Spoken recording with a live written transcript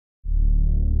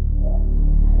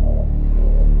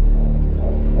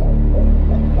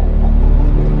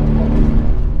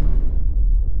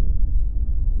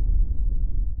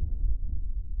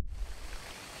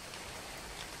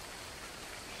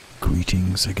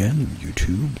Greetings again,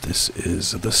 YouTube. This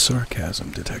is the Sarcasm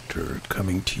Detector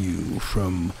coming to you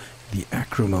from the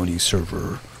Acrimony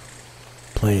server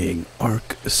playing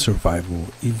Ark Survival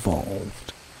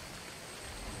Evolved.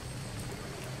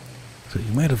 So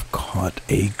you might have caught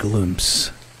a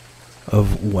glimpse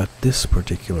of what this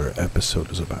particular episode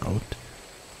is about.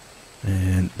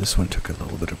 And this one took a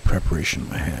little bit of preparation in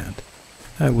my hand.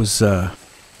 I was,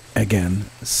 again,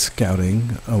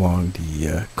 scouting along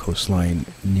the coastline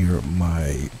near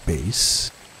my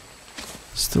base.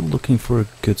 Still looking for a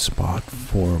good spot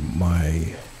for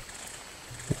my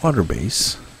water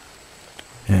base.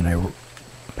 And I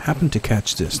happened to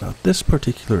catch this. Now, this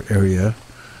particular area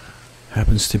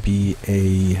happens to be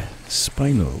a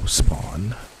Spino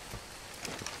spawn.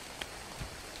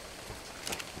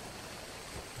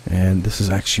 And this is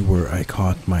actually where I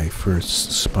caught my first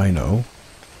Spino,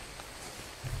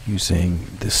 using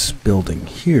this building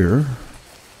here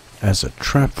as a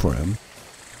trap for him.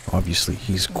 Obviously,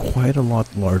 he's quite a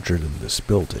lot larger than this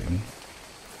building.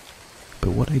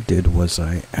 But what I did was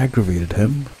I aggravated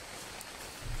him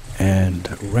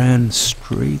and ran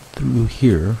straight through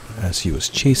here as he was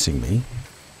chasing me.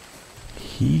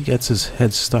 He gets his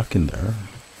head stuck in there,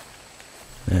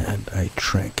 and I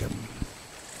trank him.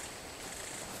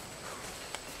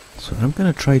 So I'm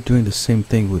going to try doing the same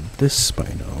thing with this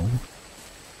Spino.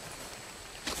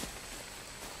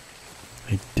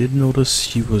 I did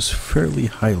notice he was fairly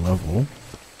high level.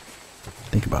 I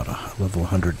think about level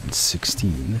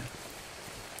 116.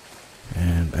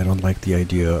 And I don't like the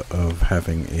idea of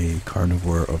having a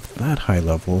carnivore of that high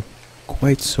level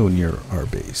quite so near our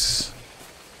base.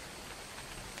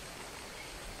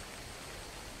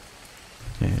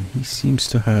 And he seems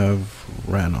to have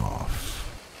ran off.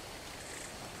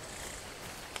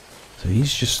 So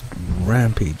he's just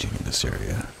rampaging in this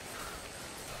area.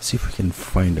 Let's see if we can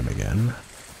find him again.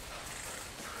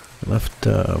 I left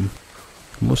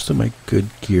most of my good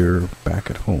gear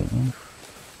back at home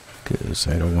because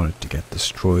I don't want it to get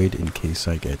destroyed in case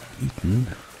I get eaten.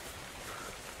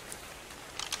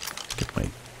 Get my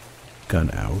gun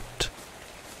out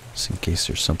just in case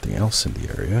there's something else in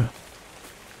the area.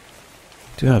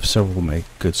 I do have several of my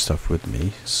good stuff with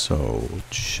me, so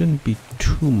it shouldn't be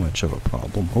too much of a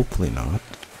problem. Hopefully not.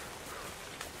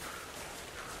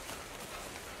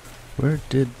 Where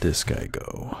did this guy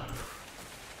go?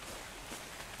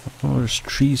 Oh, there's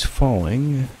trees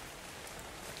falling.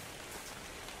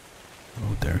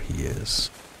 Oh, there he is.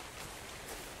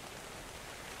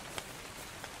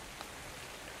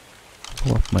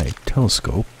 Pull up my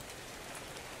telescope.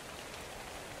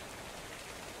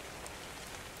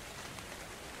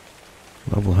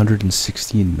 Level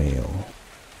 116 male.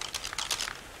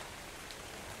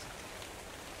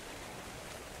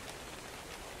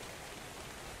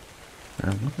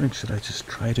 I'm wondering, should I just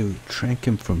try to trank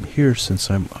him from here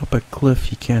since I'm up a cliff,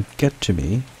 he can't get to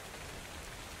me.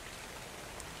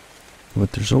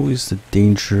 But there's always the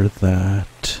danger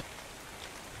that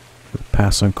he'll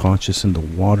pass unconscious in the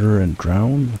water and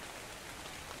drown.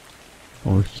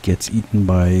 Or he gets eaten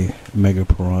by mega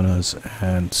piranhas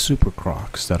and super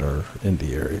crocs that are in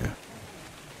the area.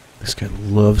 This guy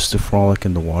loves to frolic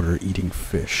in the water eating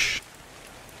fish.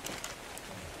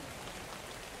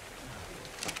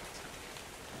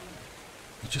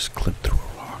 He just clipped through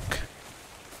a rock.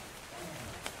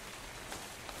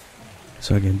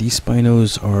 So again, these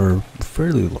Spinos are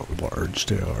fairly large.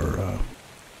 They are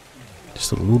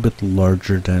just a little bit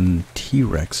larger than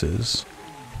T-Rexes.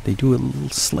 They do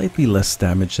slightly less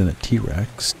damage than a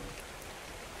T-Rex,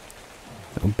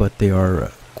 but they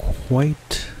are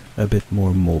quite a bit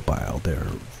more mobile.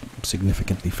 They're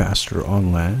significantly faster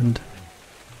on land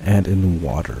and in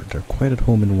water. They're quite at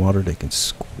home in water. They can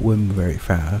swim very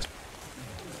fast.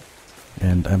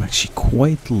 And I'm actually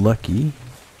quite lucky.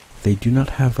 They do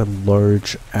not have a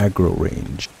large aggro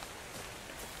range.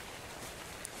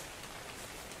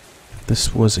 If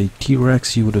this was a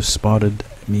T-Rex, you would have spotted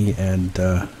me and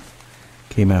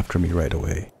came after me right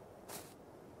away.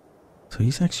 So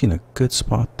he's actually in a good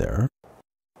spot there.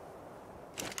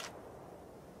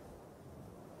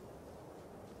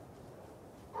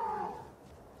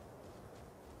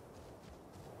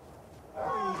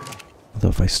 Although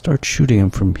if I start shooting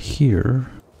him from here,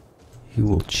 he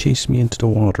will chase me into the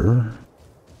water.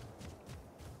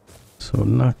 So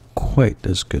not quite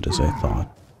as good as I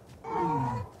thought.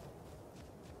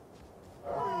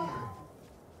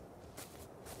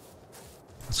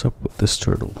 What's up with this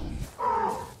turtle?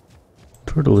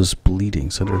 Turtle is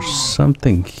bleeding, so there's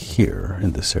something here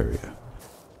in this area.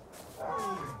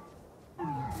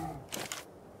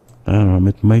 I don't know,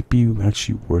 it might be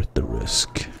actually worth the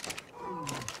risk.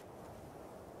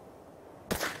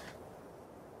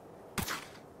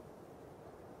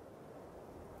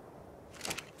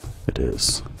 It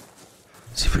is.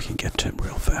 See if we can get to him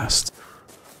real fast.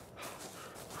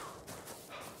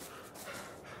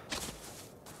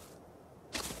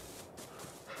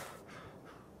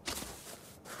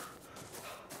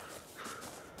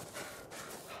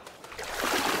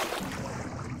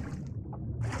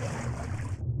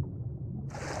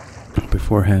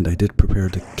 Beforehand, I did prepare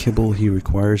the kibble he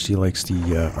requires. He likes the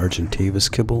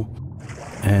Argentavis kibble.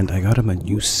 And I got him a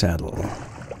new saddle.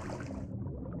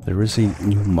 There is a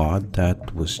new mod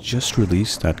that was just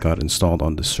released that got installed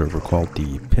on the server called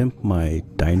the Pimp My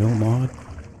Dino mod.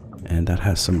 And that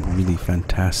has some really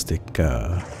fantastic,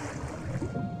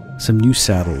 some new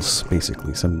saddles,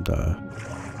 basically.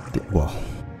 Well,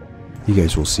 you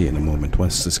guys will see in a moment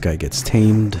once this guy gets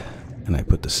tamed and I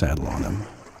put the saddle on him.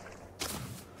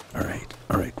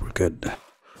 Alright, we're good.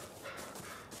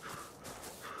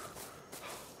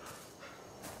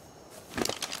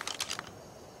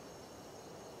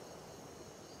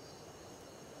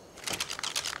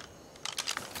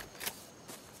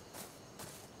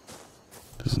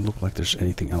 Doesn't look like there's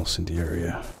anything else in the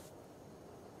area.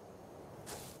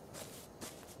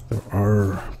 There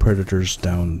are predators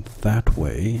down that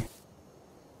way.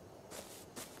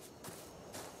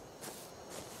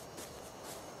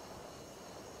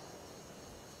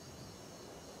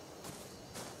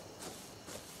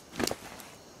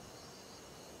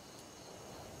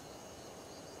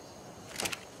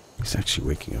 He's actually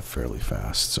waking up fairly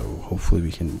fast, so hopefully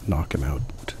we can knock him out.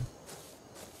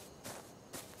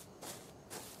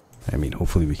 I mean,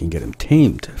 hopefully we can get him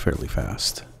tamed fairly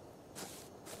fast.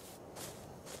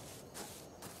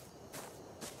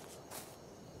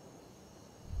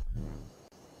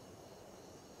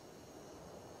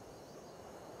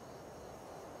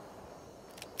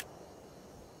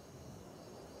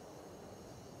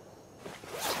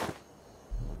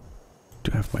 I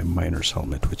do have my miner's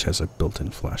helmet, which has a built-in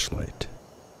flashlight.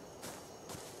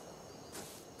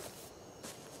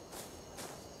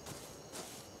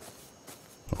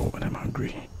 Oh, and I'm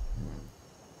hungry.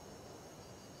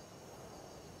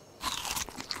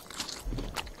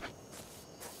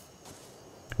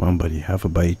 Come on, buddy, have a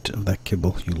bite of that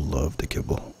kibble. You love the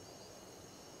kibble.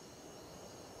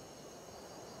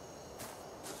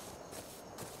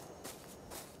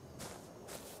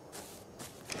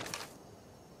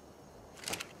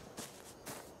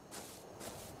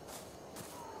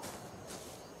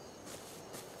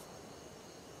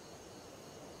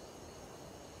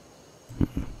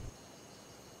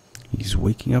 He's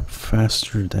waking up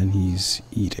faster than he's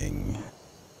eating.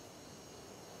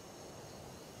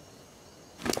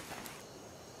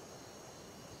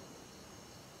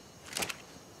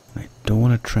 I don't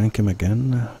want to trank him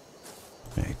again.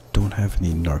 I don't have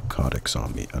any narcotics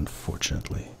on me,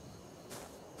 unfortunately.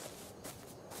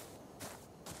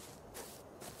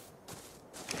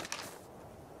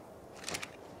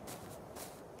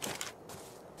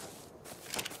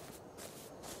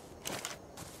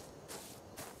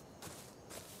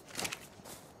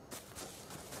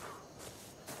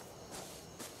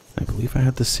 I believe I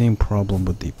had the same problem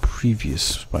with the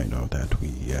previous Spino that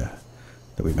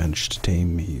we managed to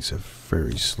tame. He's a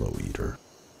very slow eater.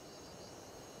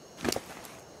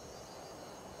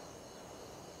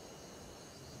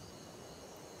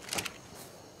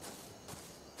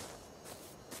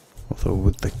 Although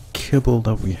with the kibble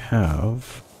that we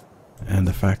have, and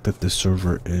the fact that this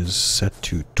server is set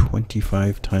to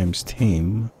 25 times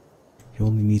tame, he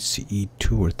only needs to eat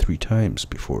 2 or 3 times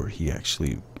before he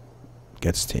actually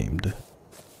gets tamed.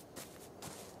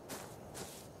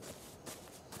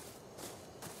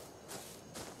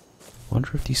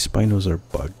 Wonder if these Spinos are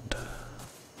bugged.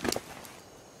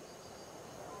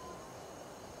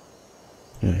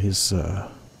 Yeah, his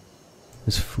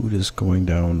food is going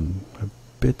down a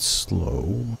bit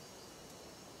slow.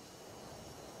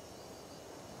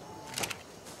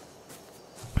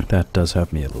 That does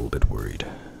have me a little bit worried.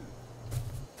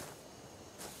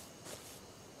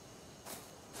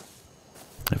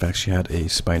 I've actually had a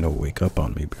Spino wake up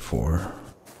on me before.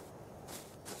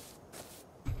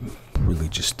 Really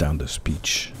just down to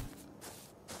speech.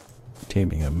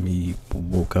 Taming him, he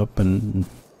woke up and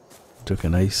took a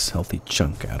nice healthy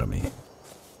chunk out of me.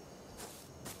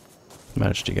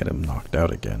 Managed to get him knocked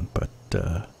out again, but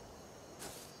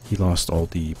he lost all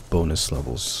the bonus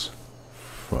levels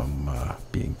from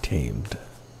being tamed.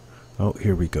 Oh,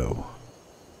 here we go.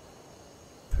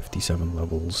 57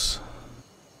 levels.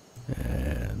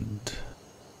 And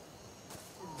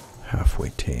halfway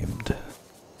tamed.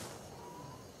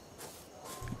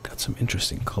 Got some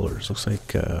interesting colors. Looks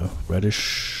like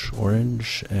reddish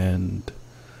orange and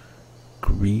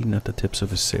green at the tips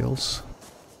of his sails.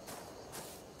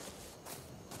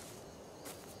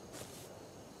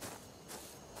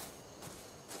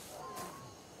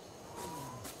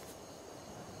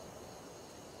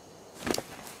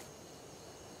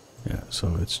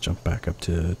 So it's jumped back up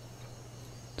to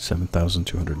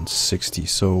 7,260.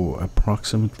 So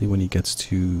approximately when he gets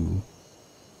to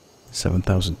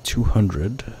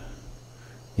 7,200,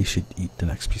 he should eat the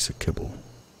next piece of kibble.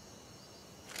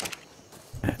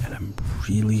 And I'm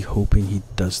really hoping he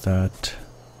does that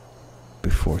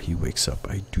before he wakes up.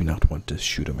 I do not want to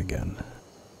shoot him again.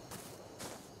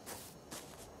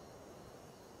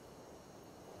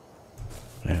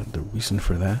 And the reason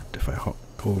for that, if I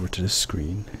go over to this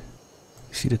screen,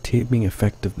 you see the taming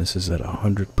effectiveness is at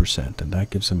 100%, and that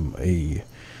gives him a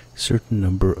certain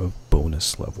number of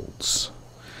bonus levels.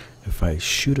 If I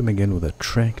shoot him again with a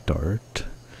tranq dart,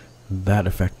 that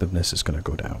effectiveness is going to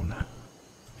go down,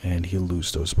 and he'll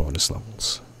lose those bonus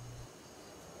levels.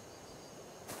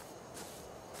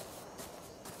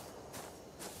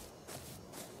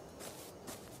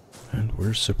 And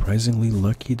we're surprisingly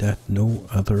lucky that no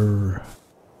other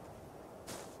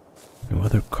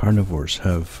carnivores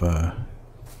have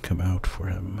come out for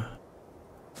him.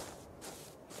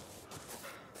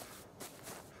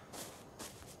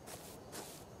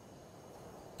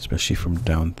 Especially from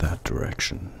down that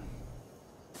direction.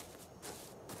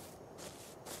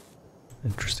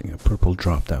 Interesting, a purple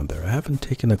drop down there. I haven't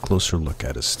taken a closer look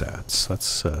at his stats.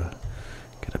 Let's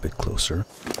get a bit closer.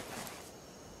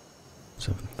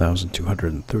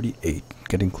 7,238,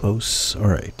 getting close.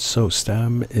 Alright, so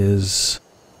stam is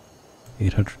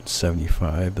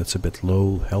 875, that's a bit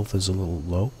low. Health is a little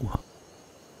low.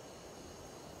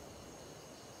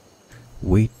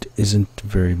 Weight isn't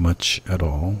very much at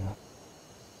all.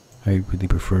 I really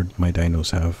preferred my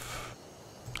dinos have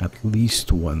at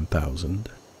least 1,000.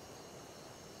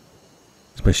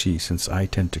 Especially since I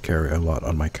tend to carry a lot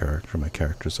on my character. My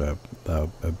character's a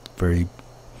very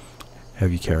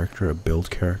heavy character, a build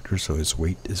character, so his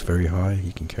weight is very high.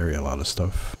 He can carry a lot of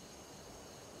stuff.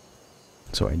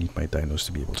 So I need my dinos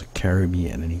to be able to carry me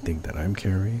and anything that I'm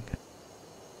carrying.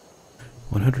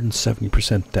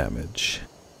 170% damage.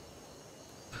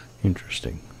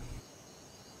 Interesting.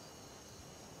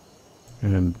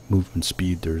 And movement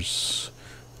speed, there's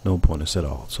no bonus at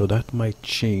all. So that might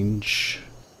change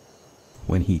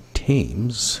when he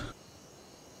tames.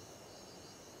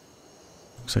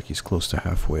 Looks like he's close to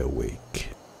halfway awake.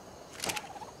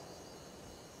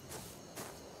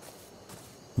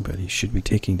 But he should be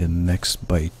taking the next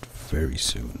bite very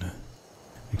soon.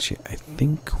 Actually, I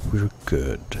think we're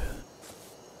good.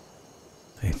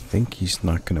 I think he's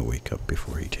not going to wake up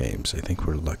before he tames. I think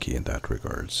we're lucky in that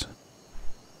regards.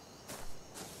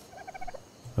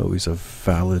 Always a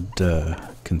valid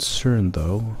concern,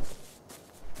 though.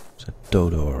 There's a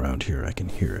dodo around here. I can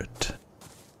hear it.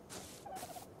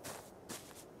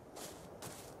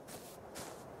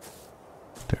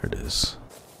 There it is.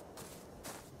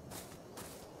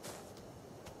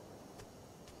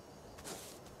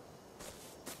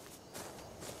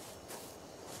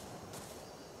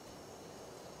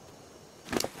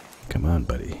 Come on,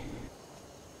 buddy.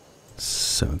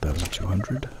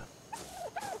 7,200.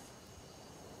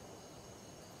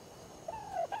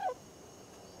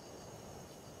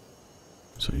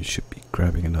 So you should be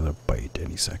grabbing another bite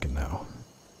any second now.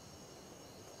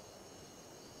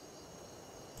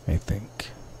 I think.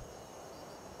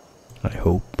 I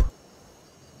hope.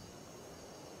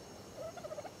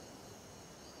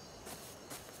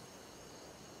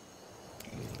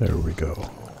 There we go.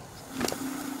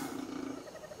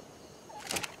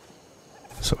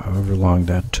 So however long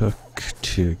that took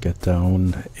to get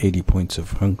down 80 points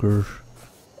of hunger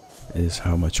is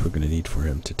how much we're going to need for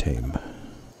him to tame.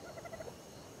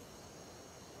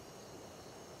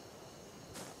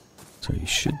 So he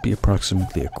should be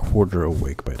approximately a quarter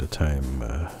awake by the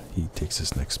time he takes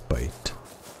his next bite.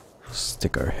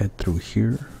 Stick our head through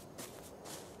here.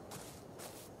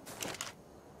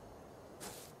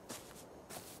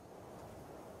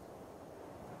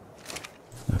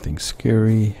 Nothing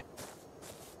scary.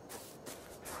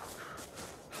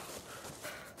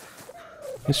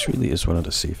 This really is one of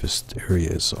the safest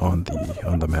areas on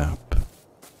the map. I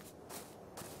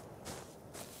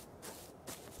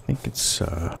think it's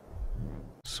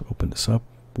let's open this up.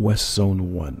 West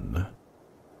Zone 1.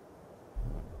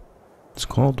 It's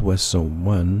called West Zone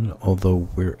 1, although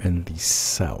we're in the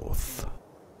south.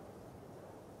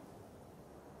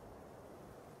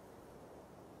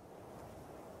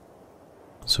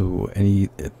 So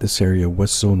this area,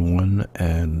 West Zone 1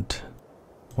 and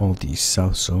all these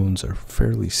south zones are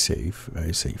fairly safe.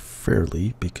 I say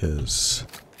fairly because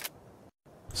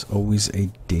there's always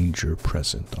a danger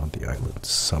present on the island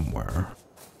somewhere.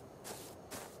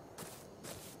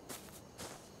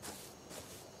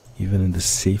 Even in the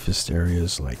safest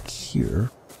areas like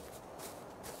here,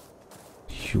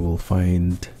 you will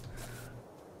find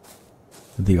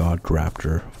the odd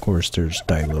raptor. Of course, there's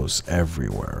dilos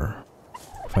everywhere.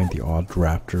 Find the odd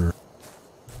raptor,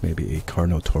 maybe a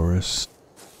Carnotaurus,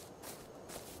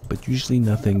 but usually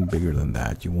nothing bigger than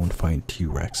that. You won't find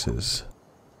T-Rexes.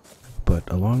 But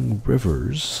along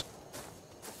rivers,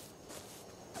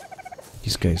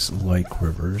 these guys like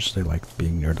rivers, they like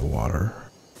being near the water.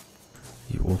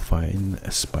 You will find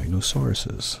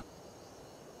Spinosauruses.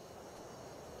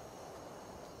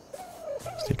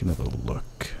 Let's take another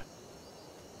look.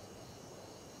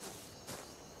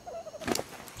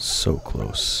 So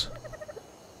close.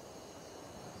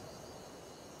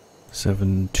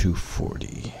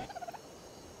 7-240.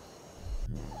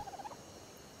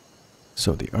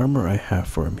 So the armor I have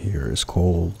for him here is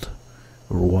called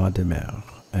Roi de Mer,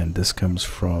 and this comes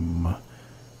from,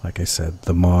 like I said,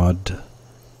 the mod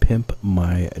Pimp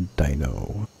My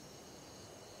Dino.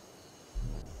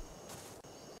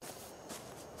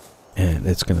 And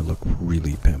it's gonna look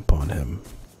really pimp on him.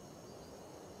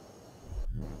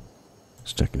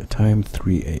 Just checking the time,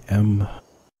 3 a.m.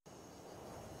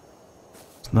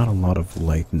 There's not a lot of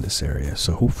light in this area,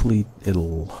 so hopefully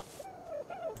it'll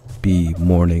be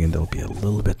morning and there'll be a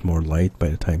little bit more light by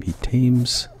the time he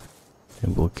tames,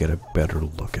 and we'll get a better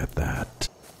look at that.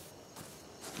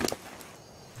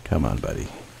 Come on, buddy.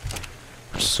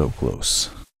 We're so close.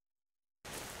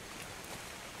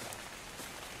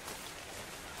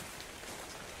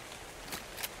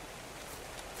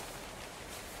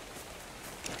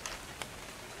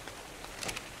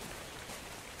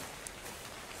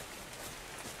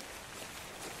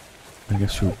 I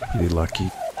guess we're pretty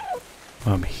lucky.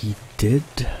 He did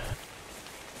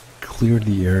clear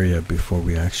the area before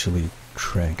we actually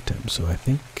tracked him, so I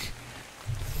think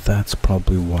that's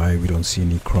probably why we don't see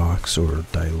any crocs or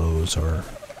dilos or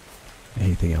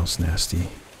anything else nasty.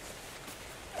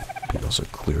 He also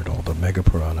cleared all the mega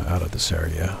piranha out of this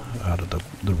area, out of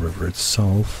the river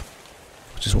itself,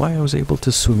 which is why I was able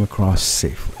to swim across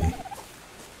safely.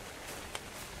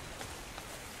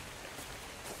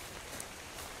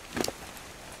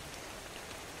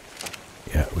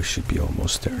 Yeah, we should be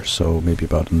almost there, so maybe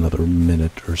about another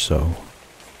minute or so.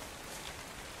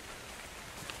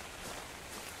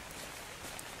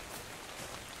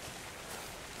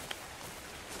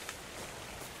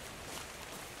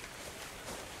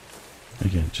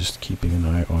 Again, just keeping an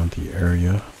eye on the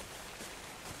area.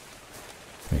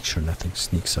 Make sure nothing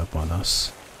sneaks up on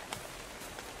us.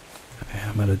 I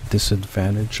am at a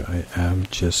disadvantage. I am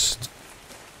just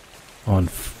on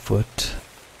foot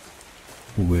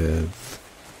with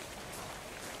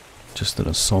just an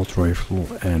assault rifle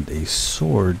and a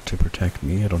sword to protect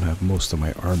me. I don't have most of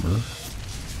my armor.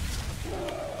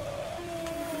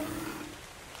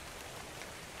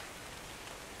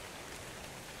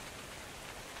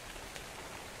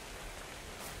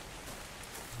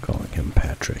 Calling him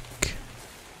Patrick.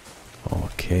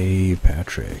 Okay,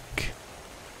 Patrick.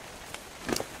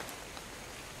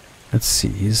 Let's see,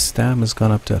 his stam has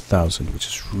gone up to 1,000, which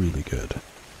is really good.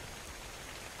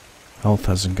 Health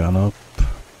hasn't gone up.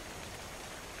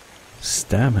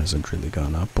 Stam hasn't really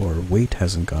gone up, or weight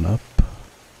hasn't gone up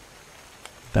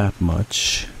that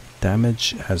much.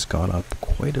 Damage has gone up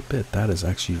quite a bit. That is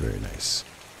actually very nice.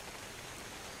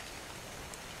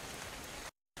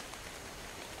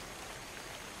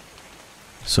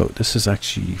 So this is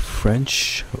actually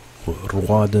French,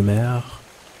 Roi de Mer,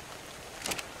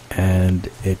 and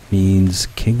it means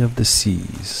King of the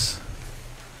Seas.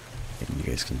 And you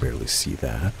guys can barely see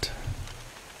that.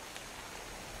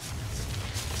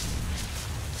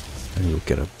 And you'll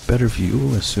get a better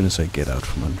view as soon as I get out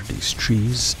from under these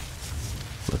trees.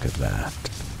 Look at that.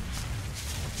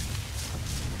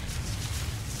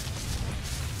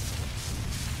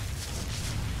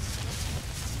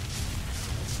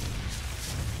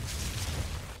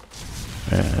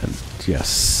 And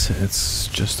yes, it's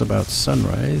just about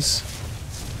sunrise.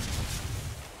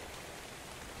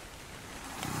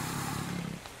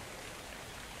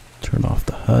 Turn off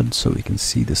the HUD so we can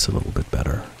see this a little bit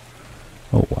better.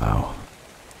 Oh wow.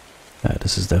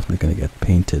 This is definitely going to get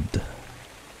painted.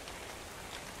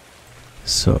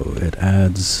 So it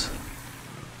adds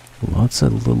lots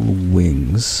of little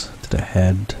wings to the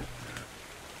head,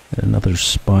 and another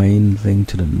spine thing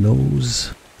to the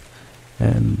nose,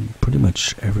 and pretty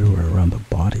much everywhere around the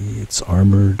body. It's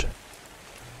armored,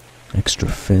 extra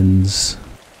fins.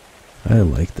 I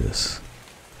like this.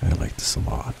 I like this a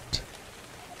lot.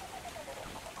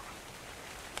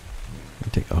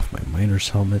 Take off my miner's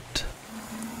helmet.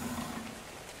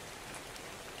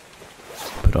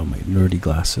 Put on my nerdy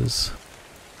glasses.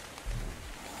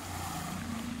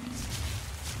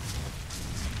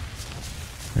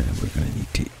 And we're gonna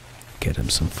need to get him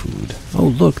some food. Oh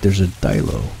look, there's a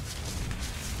dilo.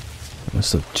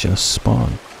 Must have just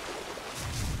spawned.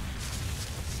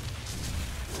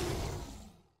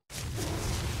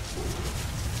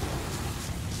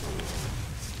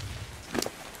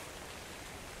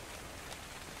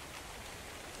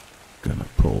 Gonna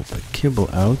pull the kibble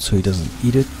out so he doesn't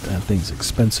eat it. That thing's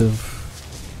expensive.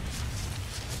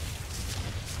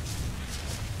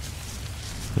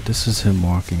 But this is him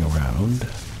walking around.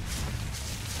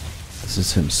 This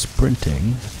is him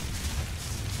sprinting.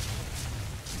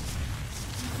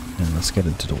 And let's get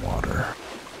into the water.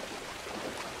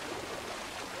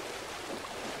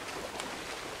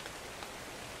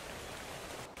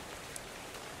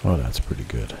 Oh, that's pretty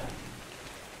good.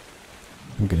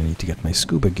 I'm gonna need to get my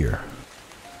scuba gear.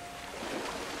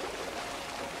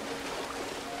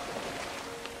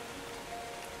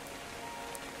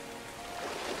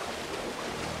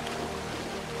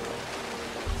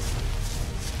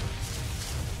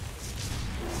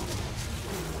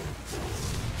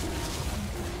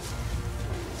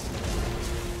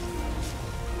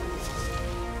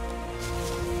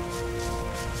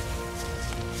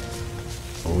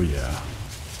 Oh yeah.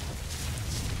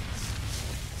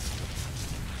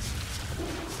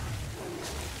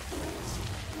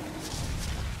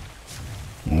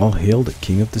 All hail the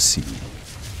king of the sea.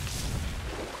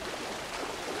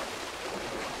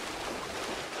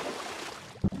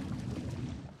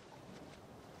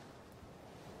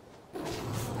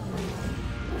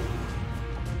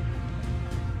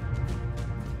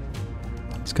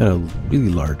 It's got a really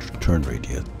large turn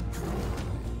radius.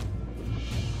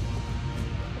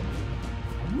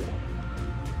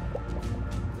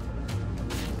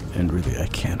 And really, I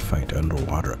can't fight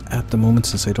underwater at the moment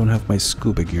since I don't have my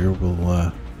scuba gear.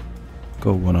 We'll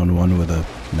go one-on-one with a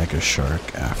mega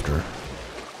shark after.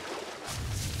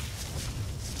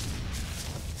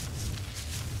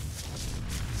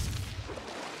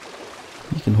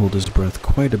 He can hold his breath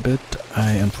quite a bit.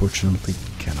 I unfortunately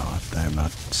cannot. I am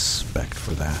not spec'd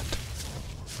for that.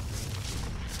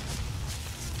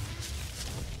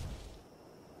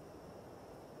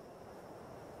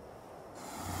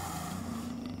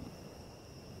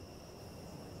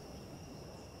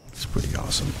 It's pretty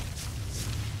awesome.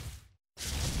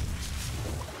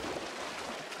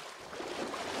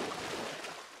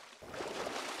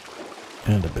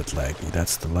 And a bit laggy.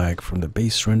 That's the lag from the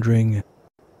base rendering,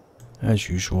 as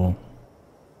usual.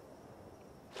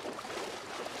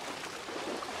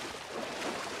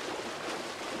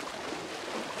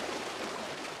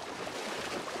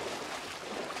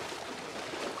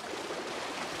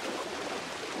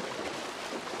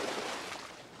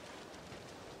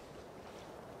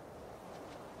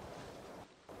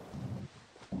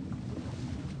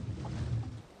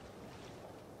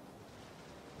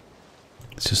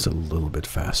 It's just a little bit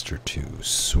faster to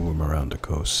swim around the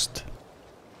coast.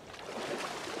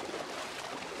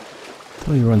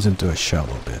 Until he runs into a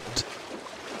shallow bit.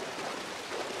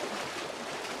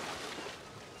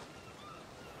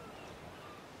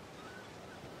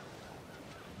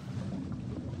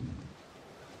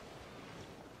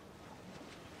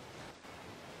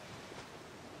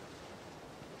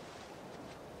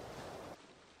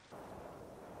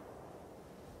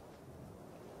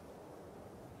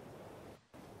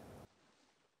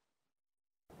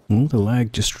 The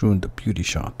lag just ruined the beauty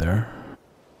shot there.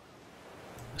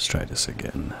 Let's try this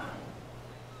again.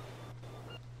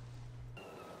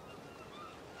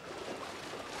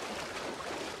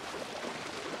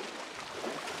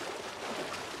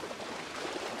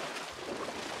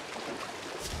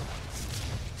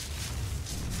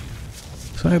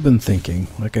 So I've been thinking,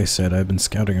 like I said, I've been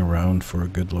scouting around for a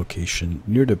good location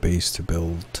near the base to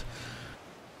build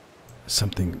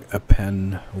something, a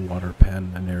pen, a water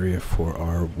pen, an area for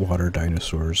our water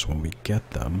dinosaurs when we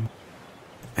get them.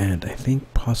 And I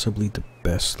think possibly the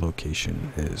best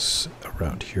location is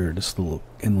around here, this little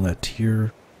inlet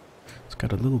here. It's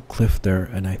got a little cliff there,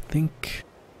 and I think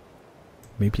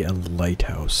maybe a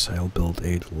lighthouse. I'll build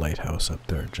a lighthouse up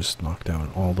there, just knock down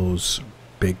all those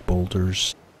big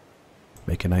boulders,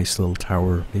 make a nice little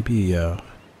tower, maybe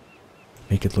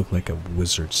make it look like a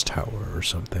wizard's tower or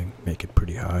something, make it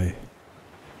pretty high.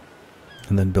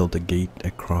 And then build a gate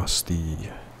across the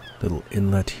little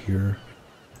inlet here.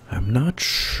 I'm not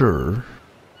sure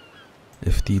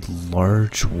if the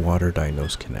large water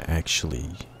dinos can actually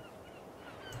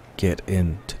get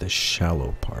into the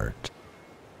shallow part.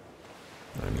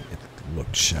 I mean, it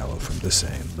looked shallow from this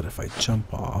end, but if I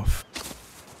jump off...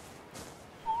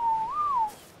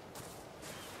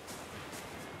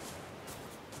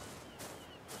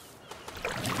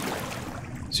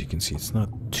 As you can see, it's not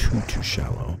too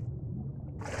shallow.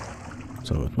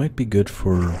 So it might be good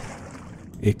for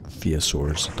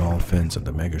ichthyosaurs, the dolphins, and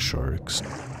the mega sharks.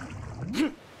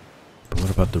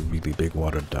 about the really big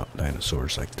water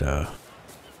dinosaurs like the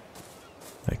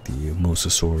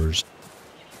mosasaurs?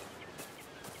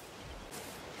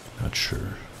 Not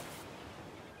sure.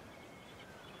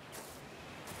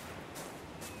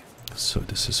 So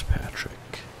this is Patrick.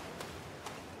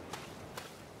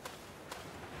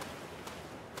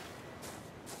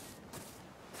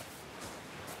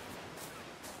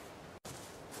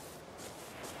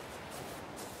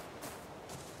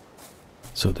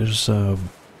 So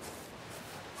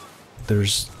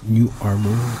there's new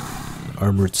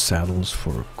armored saddles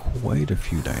for quite a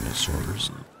few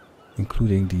dinosaurs,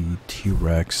 including the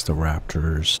T-Rex, the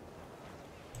raptors,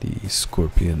 the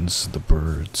scorpions, the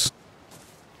birds,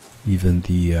 even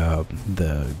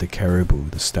the caribou,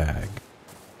 the stag.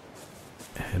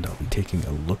 And I'll be taking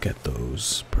a look at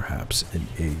those perhaps in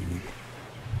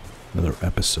another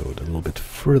episode a little bit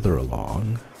further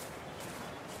along.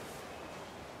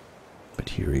 But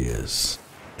here he is,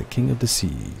 the king of the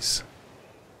seas,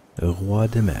 le roi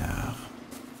de mer,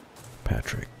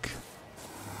 Patrick.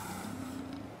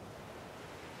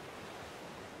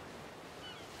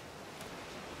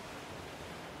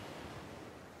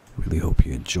 Really hope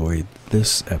you enjoyed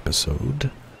this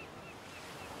episode.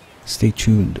 Stay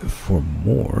tuned for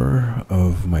more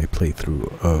of my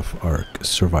playthrough of Ark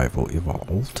Survival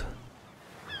Evolved.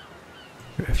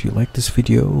 If you like this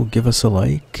video, give us a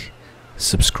like,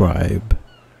 subscribe,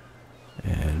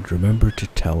 and remember to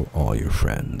tell all your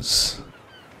friends.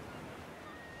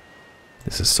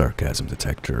 This is Sarcasm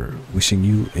Detector, wishing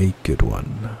you a good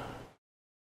one.